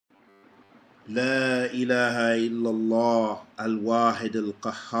لا إله إلا الله الواحد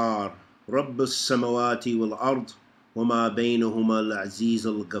القهار رب السماوات والأرض وما بينهما العزيز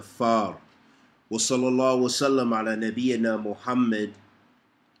الغفار وصلى الله وسلم على نبينا محمد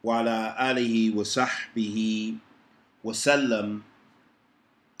وعلى آله وصحبه وسلم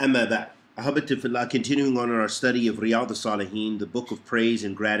أما بعد. Alhamdulillah, continuing on our study of Riyadh Al-Saaliheen, the book of praise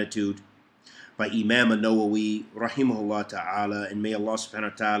and gratitude by Imam Al-Nawawi, rahimahullah ta'ala, and may Allah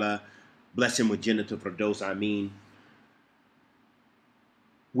subhanahu wa ta'ala bless him with Jannatul Firdaus, Ameen.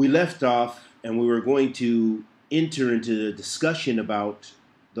 We left off and we were going to enter into the discussion about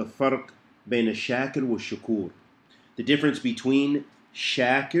the farq bain al-shakir wa shakur, the difference between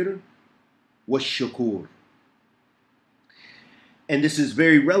shakir wa shakur. And this is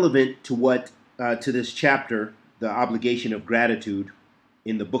very relevant to to this chapter, the obligation of gratitude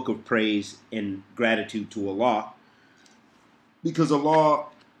in the book of praise and gratitude to Allah, because Allah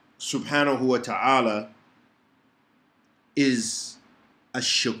subhanahu wa ta'ala is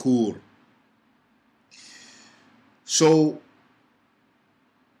ash-shakur. So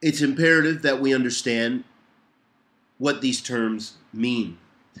it's imperative that we understand what these terms mean.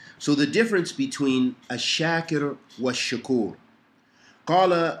 So the difference between ash-shakir wa shakur.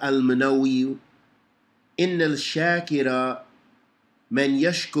 قال المنوي إن الشاكر من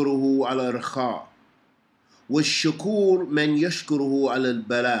يشكره على الرخاء والشكور من يشكره على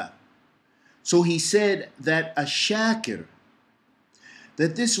البلاء. So he said that a shakir,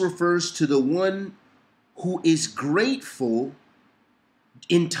 that this refers to the one who is grateful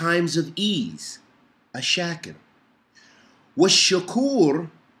in times of ease, a shakir. والشكور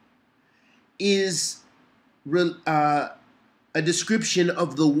is a description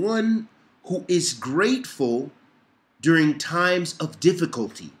of the one who is grateful during times of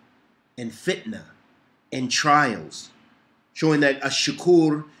difficulty and fitna and trials, showing that a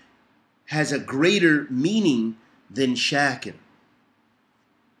shakur has a greater meaning than shakir.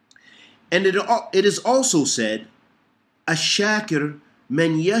 And it is also said, ash-shakir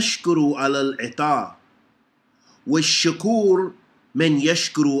man yashkuru ala al-ita wa shakur man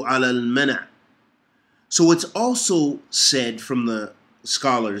yashkuru ala al-mana'. So it's also said from the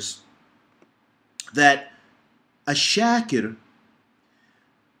scholars that a shakir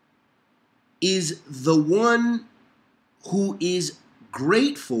is the one who is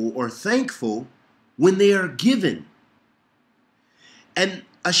grateful or thankful when they are given. And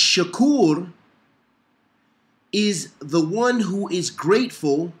a shakur is the one who is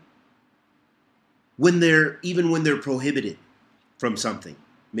grateful when they're prohibited from something,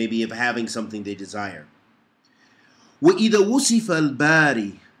 maybe of having something they desire. وَإِذَا وُصِفَ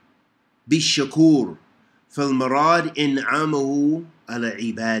الْبَارِي بِالشَّكُورِ فَالْمَرَادِ إِنْعَامُهُ عَلَى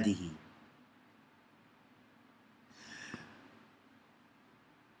عِبَادِهِ.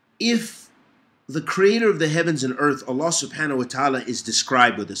 If the creator of the heavens and earth, Allah subhanahu wa ta'ala, is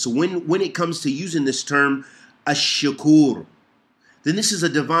described with this, so when it comes to using this term, ash-shakur, then this is a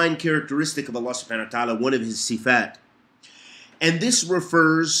divine characteristic of Allah subhanahu wa ta'ala, one of his sifat. And this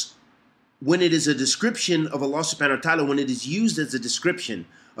refers, when it is a description of Allah subhanahu wa ta'ala, when it is used as a description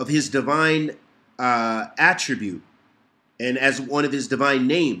of his divine attribute and as one of his divine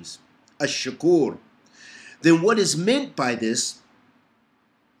names, ash-shakur, then what is meant by this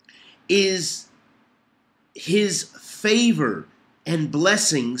is his favor and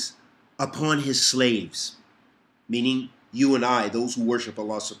blessings upon his slaves, meaning you and I, those who worship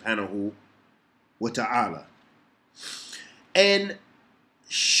Allah subhanahu wa ta'ala. And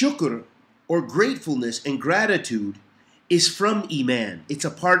shukr, or gratefulness and gratitude, is from Iman. It's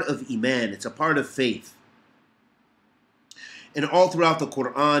a part of Iman. It's a part of faith. And all throughout the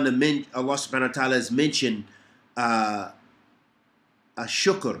Quran, Allah subhanahu wa ta'ala has mentioned a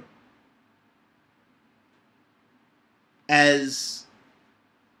shukr as,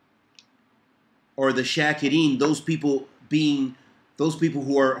 or the shakirin, those people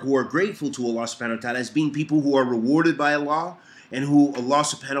who are grateful to Allah subhanahu wa ta'ala, as being people who are rewarded by Allah, and who Allah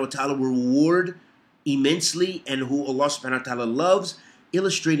subhanahu wa ta'ala will reward immensely, and who Allah subhanahu wa ta'ala loves,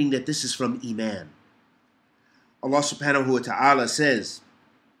 illustrating that this is from Iman. Allah subhanahu wa ta'ala says,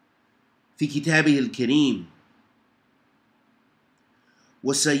 في كتابه الكريم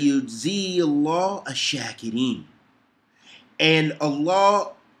وَسَيُجْزِي اللَّهُ الشَّاكِرِينَ. And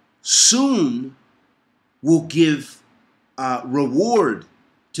Allah soon will give reward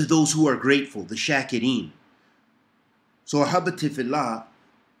to those who are grateful, the shakirin. So ahabati fillah,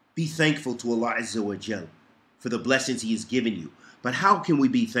 be thankful to Allah Azza wa Jal for the blessings He has given you. But how can we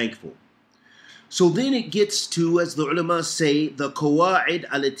be thankful? So then it gets to, as the ulama say, the qawaid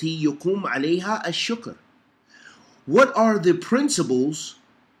alati yukum alayha ash-shukr. What are the principles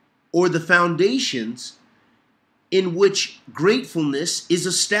or the foundations in which gratefulness is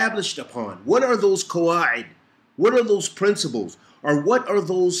established upon. What are those qawaid? What are those principles? Or what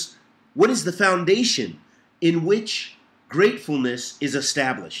is the foundation in which gratefulness is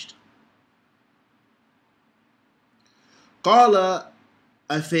established? قال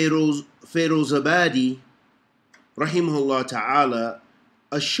الفيروزابادي رحمه الله تعالى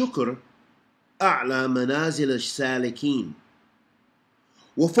الشكر أعلى منازل السالكين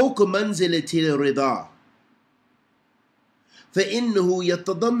وفوق منزلة الرضا فإنه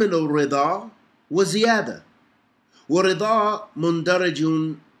يتضمن الرضا وزيادة والرضا مندرج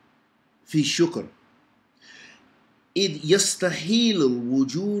في الشكر إذ يستحيل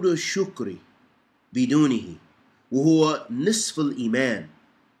وجود الشكر بدونه وهو نصف الإيمان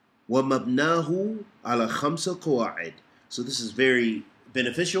ومبناه على 5 قواعد. So this is very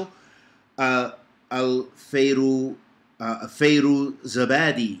beneficial.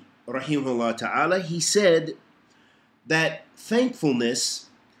 Al-Fairuzabadi rahimahullah ta'ala, he said that thankfulness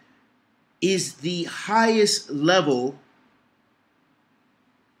is the highest level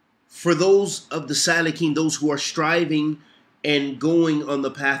for those of the Salikin, those who are striving and going on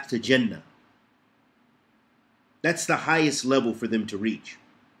the path to Jannah. That's the highest level for them to reach.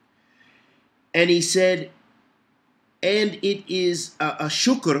 And he said, and it is a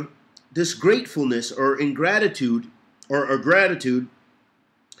shukr, this gratefulness or ingratitude or gratitude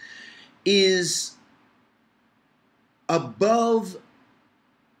is above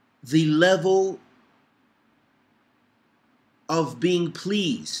the level of being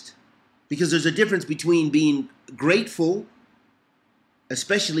pleased. Because there's a difference between being grateful,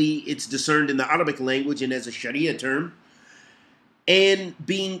 especially it's discerned in the Arabic language and as a Sharia term, and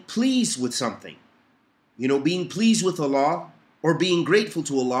being pleased with something. You know, being pleased with Allah or being grateful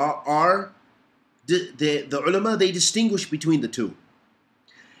to Allah are, the ulama, they distinguish between the two.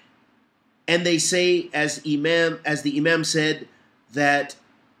 And they say, as the Imam said, that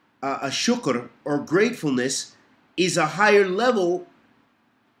a shukr or gratefulness is a higher level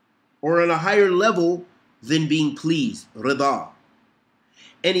or on a higher level than being pleased, rida.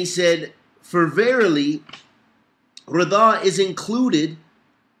 And he said, for verily, rida is included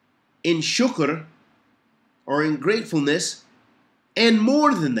in shukr or in gratefulness and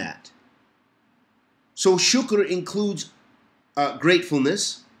more than that. So shukr includes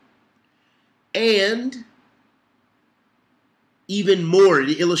gratefulness and even more,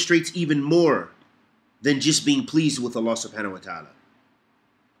 it illustrates even more than just being pleased with Allah subhanahu wa ta'ala.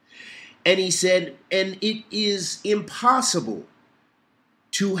 And he said, and it is impossible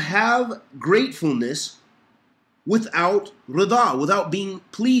to have gratefulness without rida, without being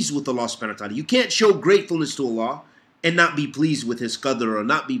pleased with Allah subhanahu wa ta'ala. You can't show gratefulness to Allah and not be pleased with His qadr or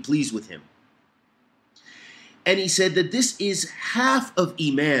not be pleased with Him. And he said that this is half of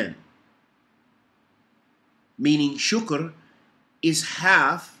Iman, meaning shukr is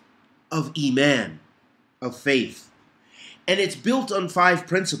half of Iman, of faith. And it's built on 5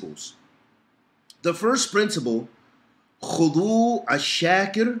 principles. The first principle, خُضُوعَ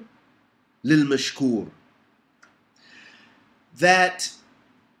الشَّاكِرِ لِلْمَشْكُورِ, that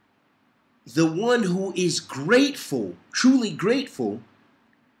the one who is grateful, truly grateful,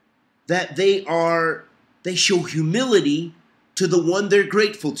 that they show humility to the one they're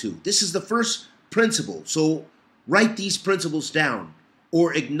grateful to. This is the first principle. So write these principles down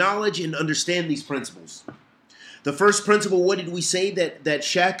or acknowledge and understand these principles. The first principle, what did we say that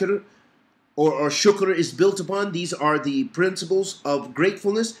shakr or shukr is built upon? These are the principles of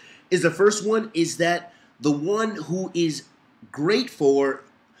gratefulness. Is the first one is that the one who is grateful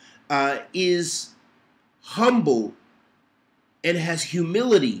is humble and has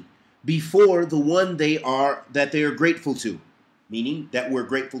humility before the one that they are grateful to, meaning that we're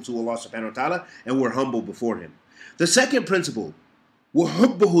grateful to Allah subhanahu wa ta'ala and we're humble before Him. The second principle,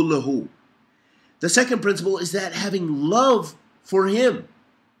 وَحُبُّهُ لَهُ. The second principle is that having love for Him.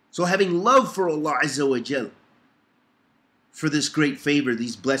 So having love for Allah Azza wa Jal, for this great favor,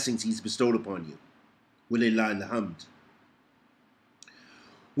 these blessings He's bestowed upon you. وَلِلَّهِ الْحَمْدِ.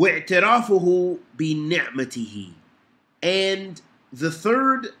 وَاعْتِرَافُهُ بِنِعْمَتِهِ. And the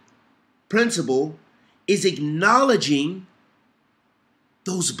third principle is acknowledging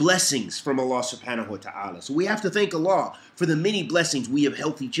those blessings from Allah subhanahu wa ta'ala. So we have to thank Allah for the many blessings. We have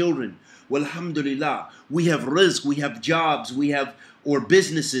healthy children. Walhamdulillah. We have rizq, we have jobs, or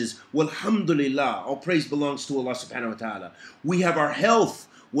businesses. Walhamdulillah. All praise belongs to Allah subhanahu wa ta'ala. We have our health.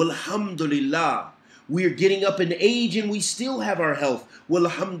 Walhamdulillah. We are getting up in age and we still have our health.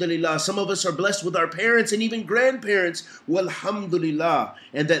 Walhamdulillah. Some of us are blessed with our parents and even grandparents. Walhamdulillah.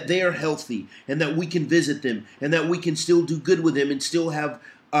 And that they are healthy and that we can visit them and that we can still do good with them and still have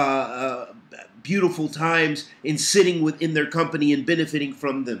beautiful times in sitting within their company and benefiting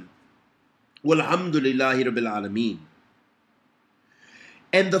from them. Walhamdulillahi Rabbil Alameen.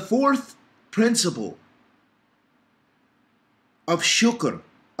 And the fourth principle of shukr,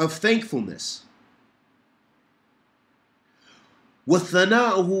 of thankfulness,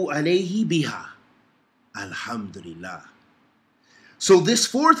 وَثَنَاؤُهُ عَلَيْهِ بِهَا. Alhamdulillah. So this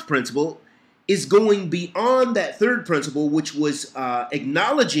fourth principle is going beyond that third principle, which was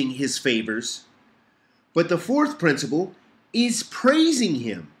acknowledging his favors. But the fourth principle is praising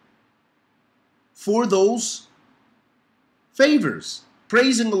him for those favors.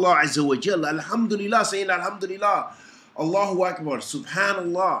 Praising Allah Azza wa Jalla. Alhamdulillah, saying Alhamdulillah. Allahu Akbar.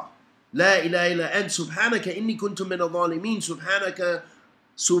 Subhanallah. La ilaha illa ant. Subhanaka inni kuntu min al-zalimin. Subhanaka.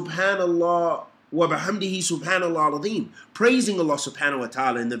 Subhanallah. Wa bihamdihi subhanallah al-azim. Praising Allah subhanahu wa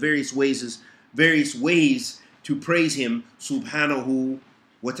ta'ala in the various ways to praise him subhanahu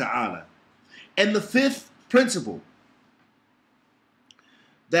wa ta'ala. And the fifth principle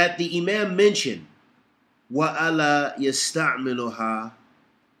that the Imam mentioned, وَأَلَا يَسْتَعْمِلُهَا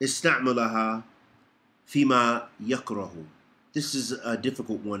فِيمَا يَكْرَهُ. This is a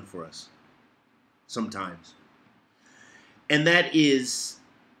difficult one for us sometimes. And that is,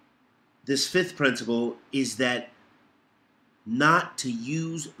 this fifth principle is that not to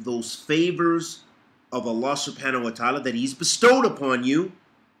use those favors of Allah subhanahu wa ta'ala that he's bestowed upon you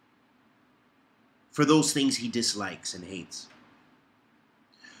for those things he dislikes and hates.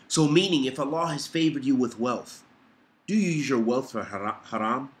 So meaning, if Allah has favored you with wealth, do you use your wealth for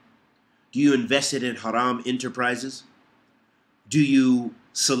haram? Do you invest it in haram enterprises? Do you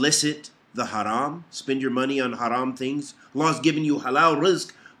solicit the haram? Spend your money on haram things? Allah has given you halal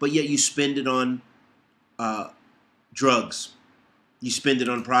rizq, but yet you spend it on drugs. You spend it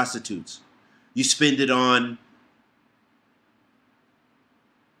on prostitutes. You spend it on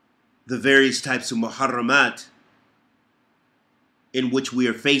the various types of muharramat in which we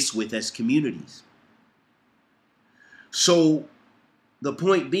are faced with as communities. So the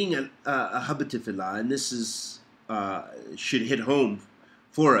point being, Hadeeth, and this is should hit home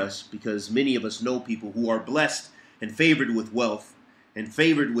for us, because many of us know people who are blessed and favored with wealth and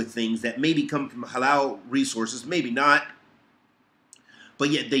favored with things that maybe come from halal resources, maybe not, but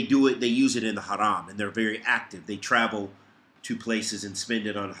yet they do it, they use it in the haram, and they're very active. They travel to places and spend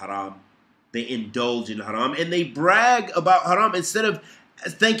it on haram. They indulge in haram, and they brag about haram instead of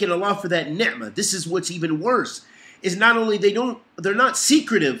thanking Allah for that ni'mah. This is what's even worse, is not only they're not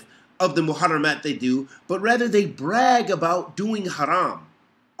secretive of the muharramat they do, but rather they brag about doing haram.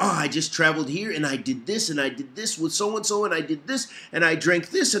 Oh, I just traveled here and I did this with so-and-so, and I did this and I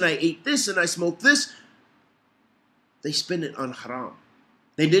drank this and I ate this and I smoked this. They spend it on haram.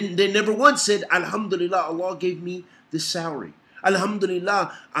 They never once said, Alhamdulillah, Allah gave me this salary.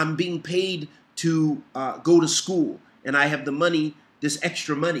 Alhamdulillah, I'm being paid to go to school and I have the money, this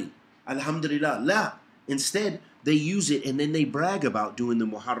extra money. Alhamdulillah. La. Instead, they use it and then they brag about doing the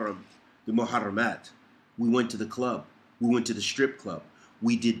muharramat. We went to the club. We went to the strip club.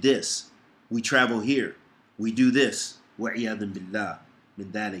 We did this. We travel here. We do this. وَعِيَاذًا بِاللَّهِ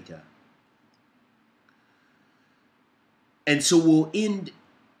مِنْ ذَلِكَ. And so we'll end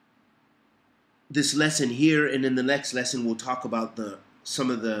this lesson here, and in the next lesson we'll talk about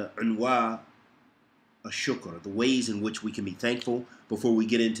some of the anwa' ash-shukr, the ways in which we can be thankful, before we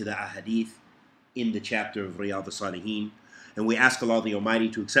get into the ahadith in the chapter of Riyadh Al-Saaliheen. And we ask Allah the Almighty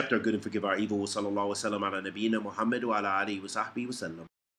to accept our good and forgive our evil. Wa sallallahu wa sallam ala nabiyyina Muhammad wa ala alihi wa sahbihi wa sallam.